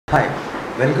Hi,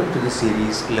 welcome to the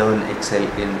series Learn Excel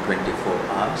in 24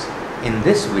 hours. In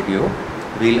this video,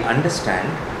 we'll understand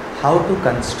how to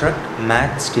construct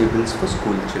maths tables for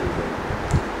school children.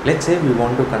 Let's say we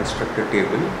want to construct a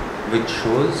table which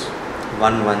shows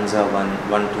 1 ones are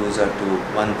 1, 1 twos are 2,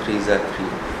 1 threes are 3,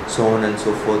 so on and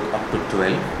so forth up to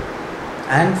 12,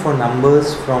 and for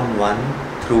numbers from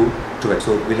 1 through 12.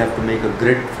 So we'll have to make a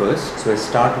grid first. So I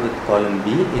start with column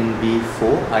B. In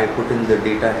B4, I put in the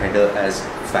data header as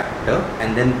factor,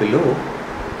 and then below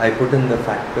I put in the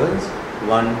factors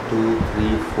 1, 2,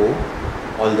 3,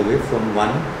 4 all the way from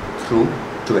 1 through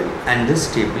 12. And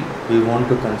this table we want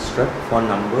to construct for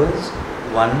numbers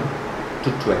 1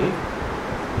 to 12.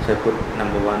 So I put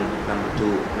number 1, number 2,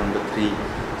 number 3,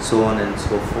 so on and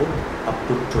so forth up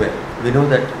to 12. We know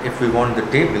that if we want the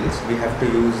tables, we have to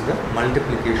use the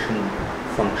multiplication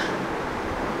function.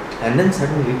 And then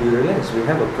suddenly we realize we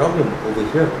have a problem over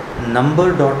here.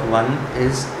 Number.1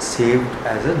 is saved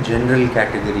as a general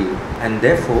category, and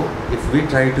therefore if we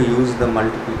try to use the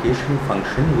multiplication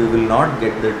function, we will not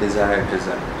get the desired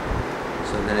result.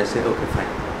 So then I say, okay,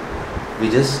 fine. We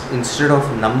just, instead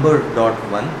of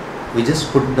number.1, we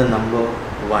just put the number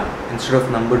 1. Instead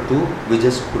of number 2, we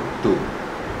just put 2.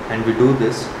 And we do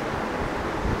this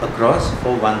across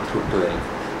for 1 through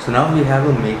 12. So now we have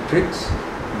a matrix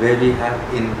where we have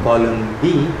in column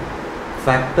B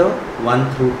factor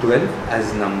 1 through 12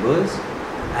 as numbers,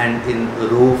 and in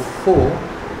row 4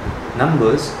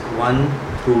 numbers 1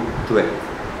 through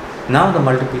 12. Now the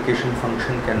multiplication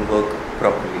function can work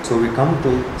properly. So we come to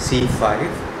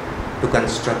C5 to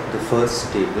construct the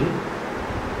first table.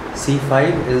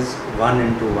 C5 is 1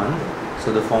 into 1,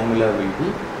 so the formula will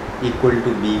be equal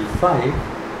to B5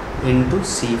 into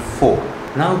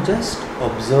C4. Now just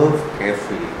observe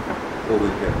carefully over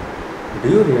here. Do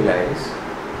you realize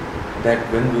that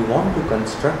when we want to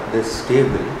construct this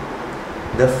table,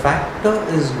 the factor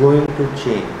is going to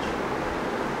change?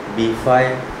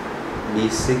 B5,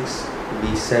 B6,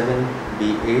 B7,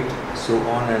 B8, so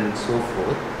on and so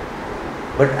forth.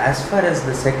 But as far as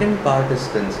the second part is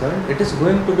concerned, it is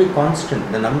going to be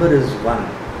constant. The number is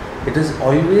 1. It is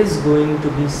always going to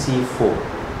be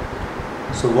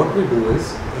C4. So what we do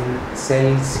is, in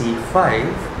cell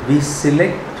C5, we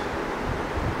select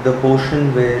the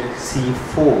portion where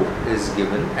C4 is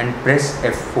given and press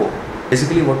F4.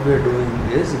 Basically what we are doing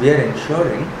is, we are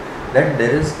ensuring that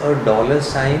there is a dollar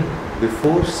sign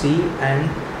before C and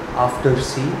after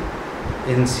C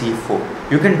in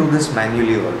C4. You can do this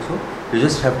manually also. You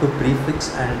just have to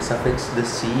prefix and suffix the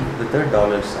C with a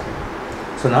dollar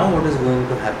sign. So now what is going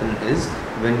to happen is,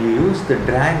 when you use the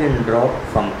drag and drop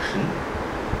function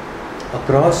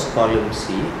across column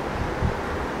C,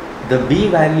 the B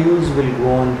values will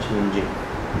go on changing,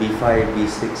 B5,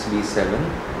 B6,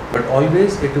 B7, but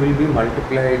always it will be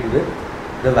multiplied with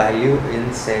the value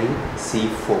in cell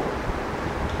C4.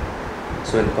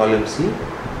 So in column C,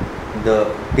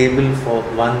 the table for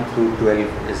 1 through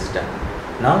 12 is done.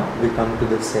 Now we come to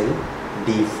the cell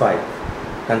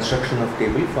D5, construction of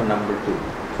table for number 2.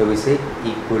 So we say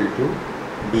equal to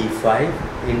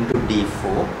B5 into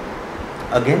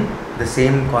D4. Again the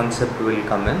same concept will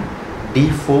come in.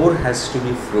 D4 has to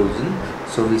be frozen,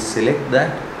 so we select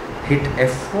that, hit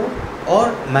F4,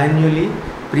 or manually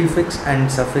prefix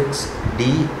and suffix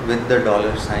D with the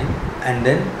dollar sign, and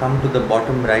then come to the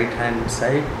bottom right hand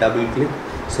side, double click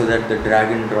so that the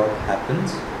drag and drop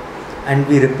happens. And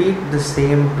we repeat the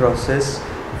same process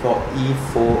for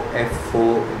E4,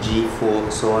 F4,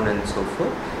 G4, so on and so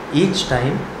forth. Each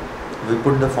time we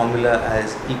put the formula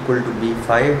as equal to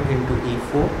B5 into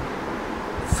E4,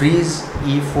 freeze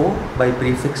E4 by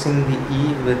prefixing the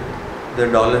E with the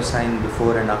dollar sign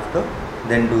before and after,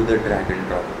 then do the drag and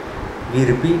drop. We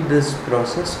repeat this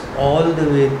process all the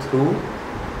way through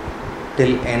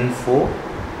till N4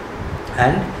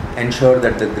 and ensure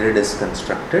that the grid is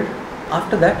constructed.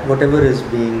 After that, whatever is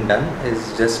being done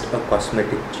is just a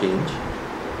cosmetic change.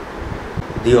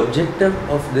 The objective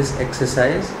of this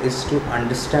exercise is to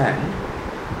understand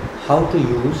how to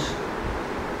use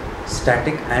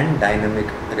static and dynamic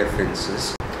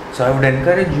references. So I would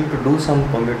encourage you to do some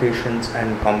permutations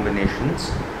and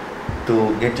combinations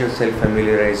to get yourself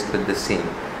familiarized with the same.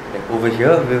 Like over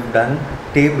here, we've done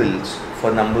tables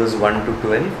for numbers 1 to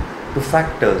 12 to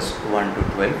factors 1 to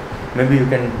 12. Maybe you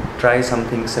can try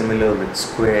something similar with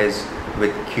squares,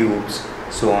 with cubes,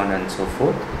 so on and so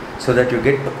forth, so that you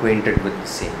get acquainted with the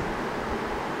same.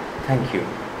 Thank you.